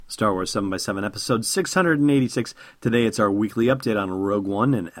Star Wars 7x7, episode 686. Today it's our weekly update on Rogue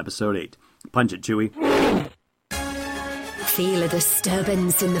One and episode 8. Punch it, Chewie. Feel a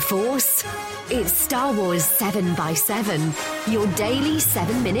disturbance in the Force? It's Star Wars 7x7, your daily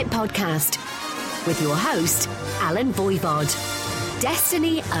 7-minute podcast. With your host, Alan Voivod.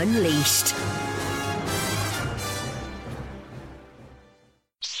 Destiny Unleashed.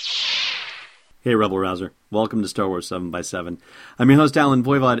 Hey, Rebel Rouser. Welcome to Star Wars 7x7. I'm your host, Alan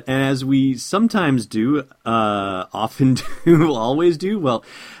Voivod, and as we sometimes do, often do, always do, well,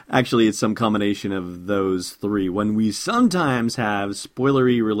 actually it's some combination of those three. When we sometimes have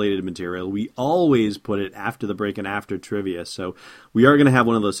spoilery-related material, we always put it after the break and after trivia, so we are going to have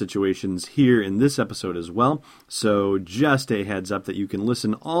one of those situations here in this episode as well. So just a heads up that you can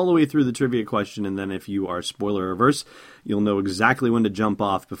listen all the way through the trivia question, and then if you are spoiler-averse, you'll know exactly when to jump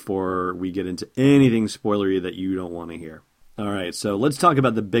off before we get into anything spoilery that you don't want to hear. All right, so let's talk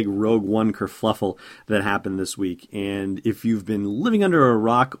about the big Rogue One kerfluffle that happened this week. And if you've been living under a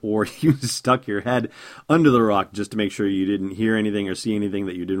rock or you stuck your head under the rock just to make sure you didn't hear anything or see anything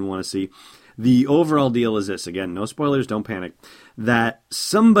that you didn't want to see, the overall deal is this. Again, no spoilers, don't panic. That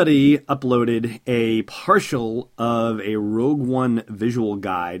somebody uploaded a partial of a Rogue One visual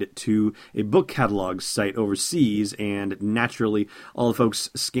guide to a book catalog site overseas, and naturally all the folks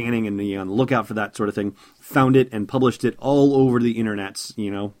scanning and on the lookout for that sort of thing found it and published it all over the internets,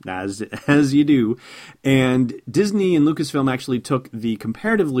 you know, as you do. And Disney and Lucasfilm actually took the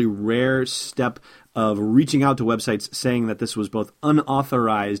comparatively rare step of reaching out to websites saying that this was both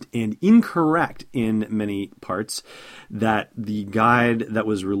unauthorized and incorrect in many parts, that the guide that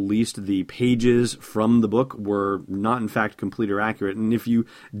was released, the pages from the book, were not in fact complete or accurate. And if you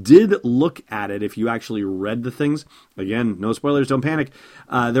did look at it, if you actually read the things, again, no spoilers, don't panic,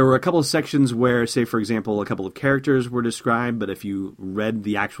 there were a couple of sections where, say, for example, a couple of characters were described, but if you read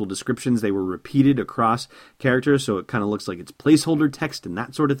the actual descriptions, they were repeated across characters, so it kind of looks like it's placeholder text and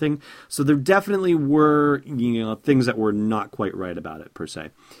that sort of thing. So there definitely were, you know, things that were not quite right about it, per se.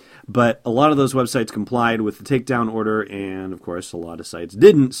 But a lot of those websites complied with the takedown order, and of course a lot of sites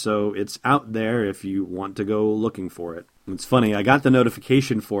didn't, so it's out there if you want to go looking for it. It's funny, I got the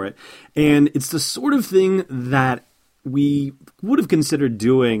notification for it, and it's the sort of thing that we would have considered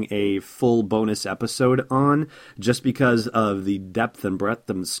doing a full bonus episode on, just because of the depth and breadth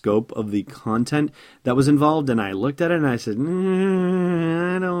and scope of the content that was involved. And I looked at it and I said,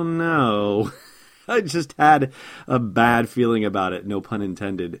 I don't know. I just had a bad feeling about it, no pun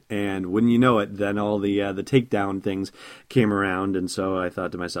intended. And when you know it, then all the takedown things came around, and so I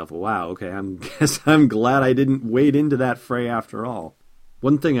thought to myself, wow, okay, I'm glad I didn't wade into that fray after all.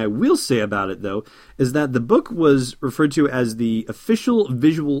 One thing I will say about it, though, is that the book was referred to as the official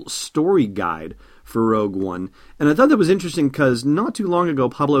visual story guide for Rogue One. And I thought that was interesting because not too long ago,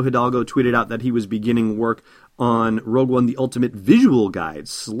 Pablo Hidalgo tweeted out that he was beginning work on Rogue One, the Ultimate Visual Guide.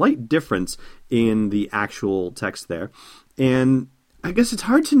 Slight difference in the actual text there. And I guess it's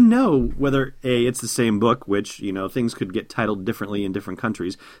hard to know whether, A, it's the same book, which, you know, things could get titled differently in different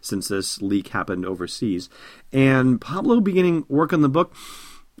countries since this leak happened overseas. And Pablo beginning work on the book,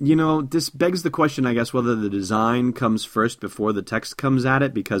 you know, this begs the question, I guess, whether the design comes first before the text comes at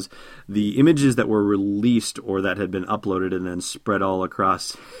it, because the images that were released or that had been uploaded and then spread all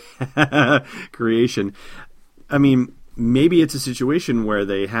across creation, I mean, maybe it's a situation where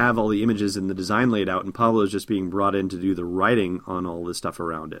they have all the images and the design laid out, and Pablo is just being brought in to do the writing on all this stuff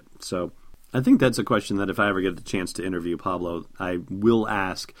around it. So I think that's a question that if I ever get the chance to interview Pablo, I will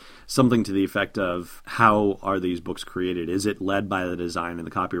ask something to the effect of, how are these books created? Is it led by the design and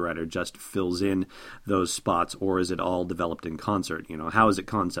the copywriter just fills in those spots, or is it all developed in concert? You know, how is it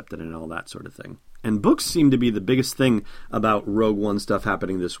concepted and all that sort of thing? And books seem to be the biggest thing about Rogue One stuff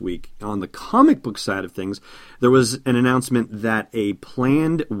happening this week. On the comic book side of things, there was an announcement that a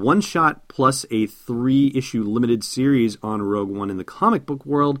planned one-shot plus a 3-issue limited series on Rogue One in the comic book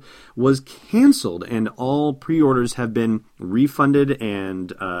world was canceled, and all pre-orders have been refunded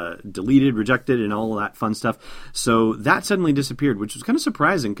and deleted, rejected, and all of that fun stuff. So that suddenly disappeared, which was kind of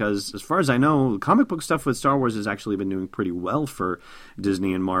surprising because, as far as I know, comic book stuff with Star Wars has actually been doing pretty well for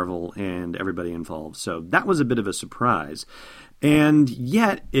Disney and Marvel and everybody involved. So that was a bit of a surprise. And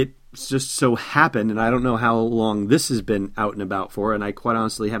yet it just so happened, and I don't know how long this has been out and about for, and I quite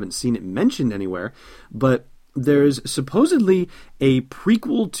honestly haven't seen it mentioned anywhere, but there's supposedly a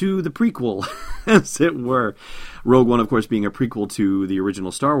prequel to the prequel, as it were. Rogue One, of course, being a prequel to the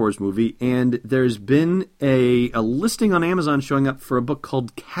original Star Wars movie, and there's been a listing on Amazon showing up for a book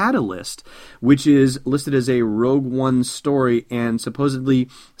called Catalyst, which is listed as a Rogue One story and supposedly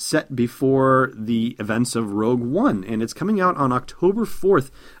set before the events of Rogue One, and it's coming out on October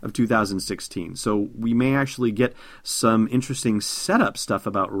 4th of 2016, so we may actually get some interesting setup stuff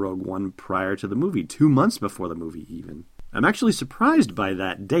about Rogue One prior to the movie, 2 months before the movie even. I'm actually surprised by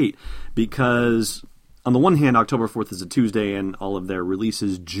that date because, on the one hand, October 4th is a Tuesday and all of their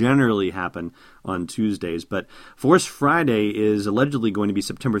releases generally happen on Tuesdays, but Force Friday is allegedly going to be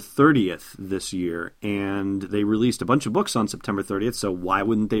September 30th this year, and they released a bunch of books on September 30th, so why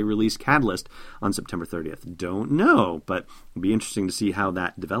wouldn't they release Catalyst on September 30th? Don't know, but it'll be interesting to see how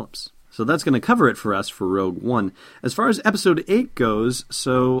that develops. So that's going to cover it for us for Rogue One. As far as Episode 8 goes,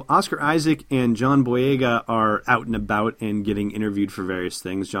 so Oscar Isaac and John Boyega are out and about and getting interviewed for various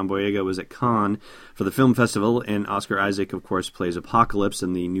things. John Boyega was at Cannes for the film festival, and Oscar Isaac, of course, plays Apocalypse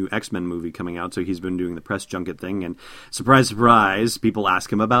in the new X-Men movie coming out, so he's been doing the press junket thing, and surprise, surprise, people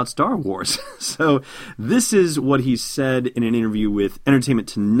ask him about Star Wars. So this is what he said in an interview with Entertainment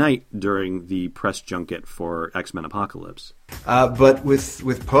Tonight during the press junket for X-Men Apocalypse. But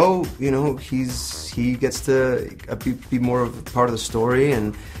with Poe, he gets to be more of a part of the story,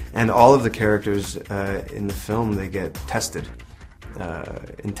 and all of the characters in the film, they get tested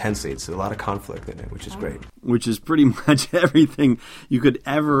intensely. It's a lot of conflict in it, which is great. Which is pretty much everything you could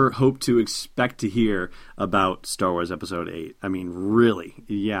ever hope to expect to hear about Star Wars Episode 8. I mean, really,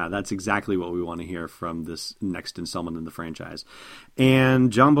 yeah, that's exactly what we want to hear from this next installment in the franchise.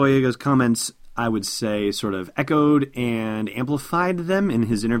 And John Boyega's comments, I would say, sort of echoed and amplified them in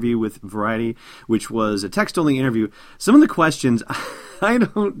his interview with Variety, which was a text-only interview. Some of the questions, I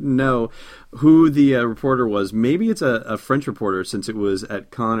don't know who the reporter was. Maybe it's a French reporter, since it was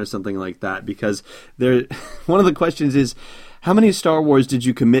at Cannes or something like that, because one of the questions is, how many Star Wars did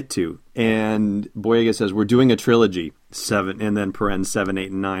you commit to? And Boyega says, we're doing a trilogy, 7, and then paren 7,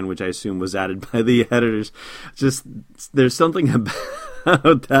 8, and 9, which I assume was added by the editors. Just, there's something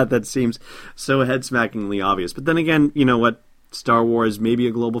about that seems so head-smackingly obvious. But then again, you know what? Star Wars may be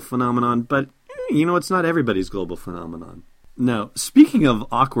a global phenomenon, but, it's not everybody's global phenomenon. Now, speaking of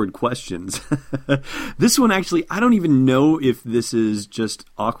awkward questions, this one actually, I don't even know if this is just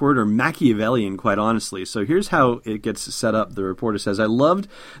awkward or Machiavellian, quite honestly. So here's how it gets set up. The reporter says, I loved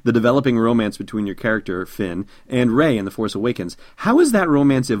the developing romance between your character, Finn, and Rey in The Force Awakens. How is that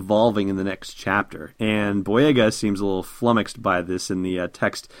romance evolving in the next chapter? And Boyega seems a little flummoxed by this in the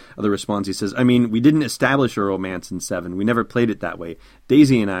text of the response. He says, we didn't establish a romance in 7. We never played it that way.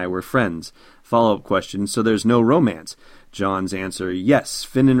 Daisy and I were friends. Follow-up question, so there's no romance? John's answer, yes,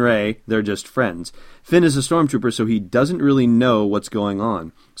 Finn and Rey, they're just friends. Finn is a stormtrooper, so he doesn't really know what's going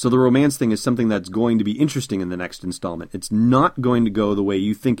on. So the romance thing is something that's going to be interesting in the next installment. It's not going to go the way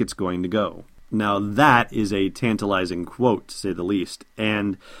you think it's going to go. Now that is a tantalizing quote, to say the least.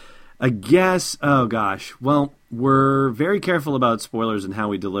 And I guess, we're very careful about spoilers and how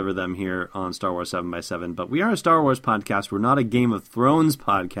we deliver them here on Star Wars 7x7, but we are a Star Wars podcast. We're not a Game of Thrones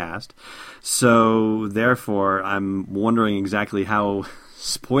podcast. So, therefore, I'm wondering exactly how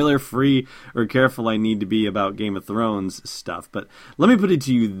spoiler-free or careful I need to be about Game of Thrones stuff. But let me put it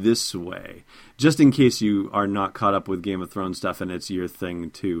to you this way, just in case you are not caught up with Game of Thrones stuff and it's your thing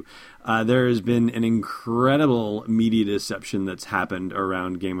too. There has been an incredible media deception that's happened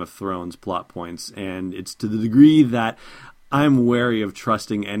around Game of Thrones plot points, and it's to the degree that I'm wary of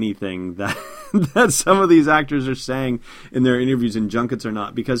trusting anything that that some of these actors are saying in their interviews and junkets or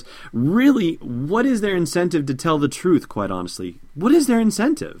not, because really, what is their incentive to tell the truth, quite honestly? What is their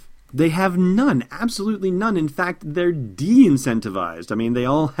incentive? They have none, absolutely none. In fact, they're de-incentivized. They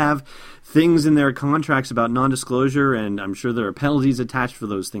all have things in their contracts about non-disclosure, and I'm sure there are penalties attached for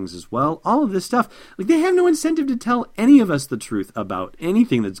those things as well. All of this stuff. They have no incentive to tell any of us the truth about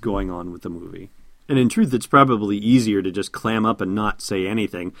anything that's going on with the movie. And in truth, it's probably easier to just clam up and not say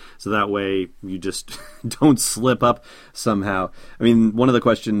anything, so that way you just don't slip up somehow. One of the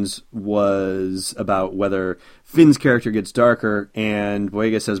questions was about whether Finn's character gets darker, and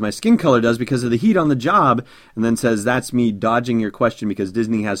Boyega says, my skin color does because of the heat on the job, and then says, that's me dodging your question because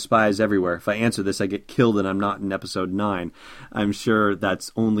Disney has spies everywhere. If I answer this, I get killed and I'm not in episode 9. I'm sure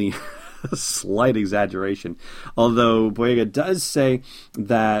that's only a slight exaggeration. Although Boyega does say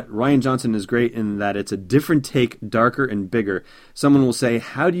that Rian Johnson is great in that it's a different take, darker and bigger. Someone will say,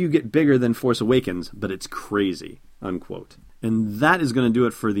 how do you get bigger than Force Awakens? But it's crazy, unquote. And that is going to do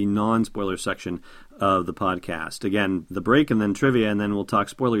it for the non-spoiler section of the podcast. Again, the break and then trivia, and then we'll talk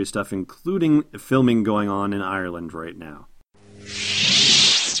spoilery stuff, including filming going on in Ireland right now.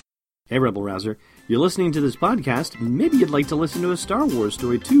 Hey, Rebel Rouser. You're listening to this podcast. Maybe you'd like to listen to a Star Wars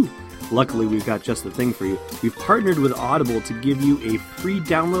story, too. Luckily, we've got just the thing for you. We've partnered with Audible to give you a free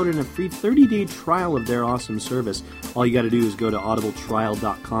download and a free 30-day trial of their awesome service. All you got to do is go to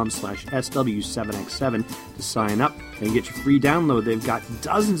audibletrial.com/SW7X7 to sign up and get your free download. They've got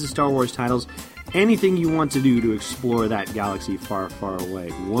dozens of Star Wars titles. Anything you want to do to explore that galaxy far, far away.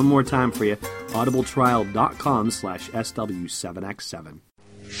 One more time for you, audibletrial.com/SW7X7.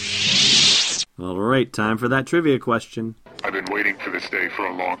 All right, time for that trivia question. I've been waiting for this day for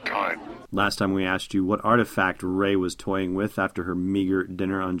a long time. Last time we asked you what artifact Rey was toying with after her meager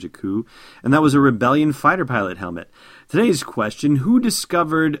dinner on Jakku, and that was a Rebellion fighter pilot helmet. Today's question, who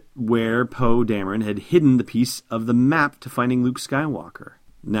discovered where Poe Dameron had hidden the piece of the map to finding Luke Skywalker?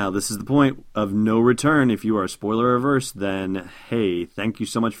 Now, this is the point of no return. If you are spoiler averse, then hey, thank you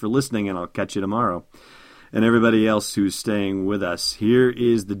so much for listening, and I'll catch you tomorrow. And everybody else who's staying with us, here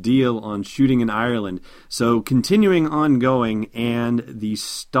is the deal on shooting in Ireland. So continuing ongoing, and the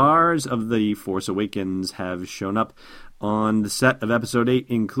stars of The Force Awakens have shown up on the set of Episode 8,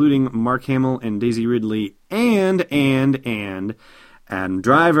 including Mark Hamill and Daisy Ridley and Adam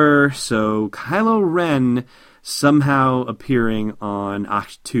Driver. So Kylo Ren somehow appearing on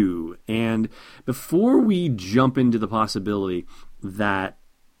Ahch-To. And before we jump into the possibility that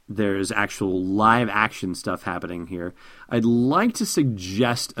there's actual live action stuff happening here, I'd like to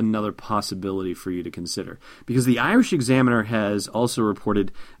suggest another possibility for you to consider. Because the Irish Examiner has also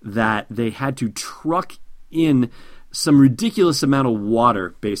reported that they had to truck in some ridiculous amount of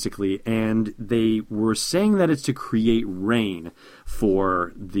water, basically, and they were saying that it's to create rain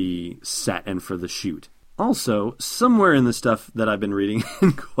for the set and for the shoot. Also, somewhere in the stuff that I've been reading,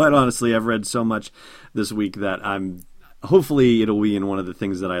 and quite honestly, I've read so much this week that hopefully it'll be in one of the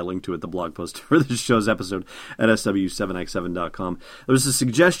things that I link to at the blog post for this show's episode at SW7X7.com. There was a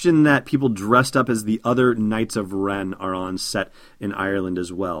suggestion that people dressed up as the other Knights of Ren are on set in Ireland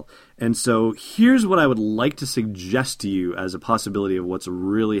as well. And so here's what I would like to suggest to you as a possibility of what's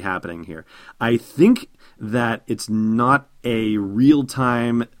really happening here. I think that it's not a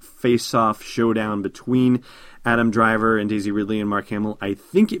real-time face-off showdown between Adam Driver and Daisy Ridley and Mark Hamill. I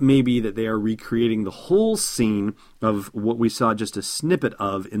think it may be that they are recreating the whole scene of what we saw just a snippet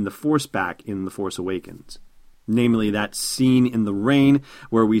of in The Force back in The Force Awakens. Namely, that scene in the rain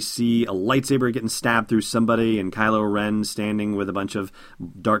where we see a lightsaber getting stabbed through somebody and Kylo Ren standing with a bunch of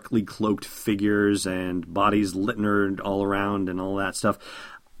darkly cloaked figures and bodies littered all around and all that stuff.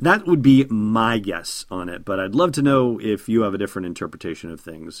 That would be my guess on it, but I'd love to know if you have a different interpretation of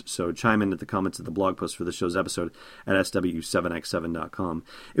things. So chime in at the comments of the blog post for the show's episode at SW7X7.com.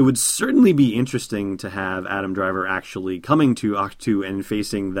 It would certainly be interesting to have Adam Driver actually coming to Ahch-To and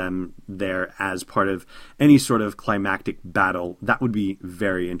facing them there as part of any sort of climactic battle. That would be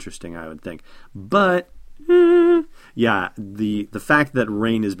very interesting, I would think. But yeah, the fact that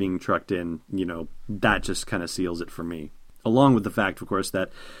rain is being trucked in, that just kind of seals it for me. Along with the fact, of course, that,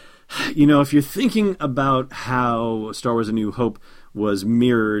 if you're thinking about how Star Wars A New Hope was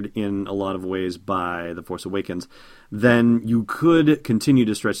mirrored in a lot of ways by The Force Awakens, then you could continue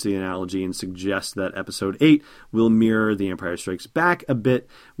to stretch the analogy and suggest that Episode 8 will mirror The Empire Strikes Back a bit,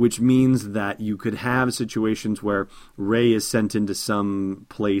 which means that you could have situations where Rey is sent into some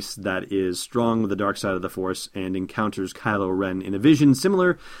place that is strong with the dark side of the Force and encounters Kylo Ren in a vision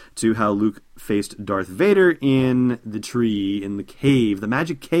similar to how Luke faced Darth Vader in the tree, in the cave, the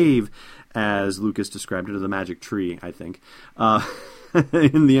magic cave, as Lucas described it, or the magic tree, I think,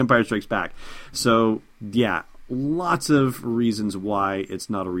 in The Empire Strikes Back. So, yeah, lots of reasons why it's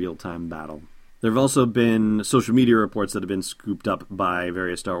not a real-time battle. There have also been social media reports that have been scooped up by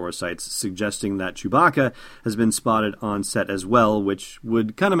various Star Wars sites suggesting that Chewbacca has been spotted on set as well, which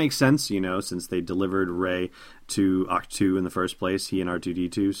would kind of make sense, since they delivered Rey to Ahch-To in the first place, he and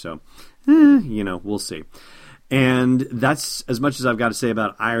R2-D2, so, we'll see. And that's as much as I've got to say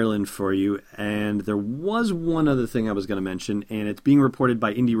about Ireland for you. And there was one other thing I was going to mention, and it's being reported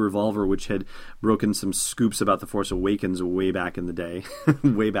by Indie Revolver, which had broken some scoops about The Force Awakens way back in the day.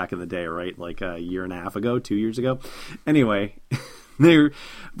 Way back in the day, right? Like a year and a half ago, 2 years ago. Anyway, they're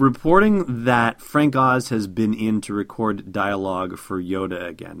reporting that Frank Oz has been in to record dialogue for Yoda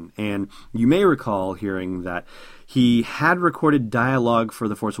again. And you may recall hearing that he had recorded dialogue for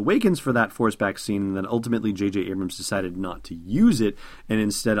The Force Awakens for that Force back scene, and then ultimately J.J. Abrams decided not to use it and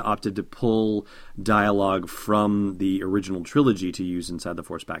instead opted to pull dialogue from the original trilogy to use inside The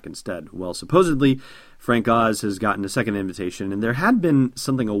Force back instead. Well, supposedly Frank Oz has gotten a second invitation, and there had been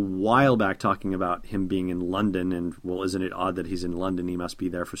something a while back talking about him being in London, and, well, isn't it odd that he's in London? He must be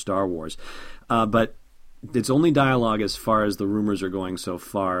there for Star Wars. But it's only dialogue as far as the rumors are going so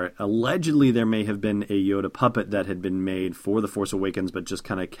far. Allegedly, there may have been a Yoda puppet that had been made for The Force Awakens, but just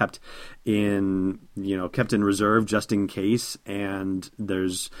kind of kept in reserve just in case. And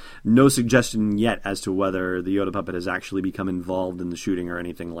there's no suggestion yet as to whether the Yoda puppet has actually become involved in the shooting or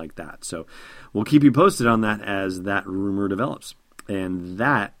anything like that. So we'll keep you posted on that as that rumor develops. And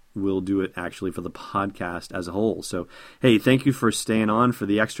that will do it actually for the podcast as a whole. So, hey, thank you for staying on for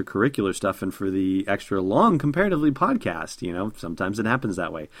the extracurricular stuff and for the extra long comparatively podcast. Sometimes it happens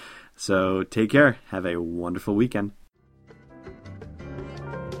that way. So take care. Have a wonderful weekend.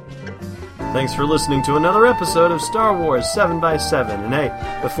 Thanks for listening to another episode of Star Wars 7x7. And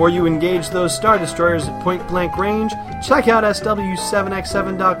hey, before you engage those Star Destroyers at point blank range, check out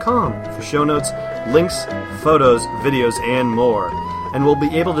SW7x7.com for show notes, links, photos, videos, and more. And we'll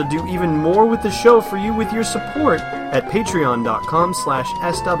be able to do even more with the show for you with your support at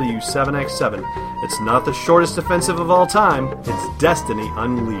patreon.com/SW7x7. It's not the shortest offensive of all time. It's Destiny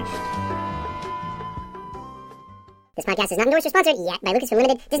Unleashed. This podcast is not endorsed or sponsored yet by Lucasfilm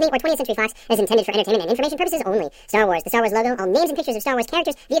Limited, Disney, or 20th Century Fox, and is intended for entertainment and information purposes only. Star Wars, the Star Wars logo, all names and pictures of Star Wars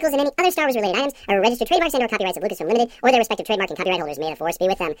characters, vehicles, and any other Star Wars-related items are registered trademarks and/or copyrights of Lucasfilm Limited or their respective trademark and copyright holders. May the Force be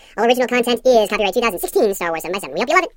with them. All original content is copyright 2016 Star Wars 7x7. We hope you love it.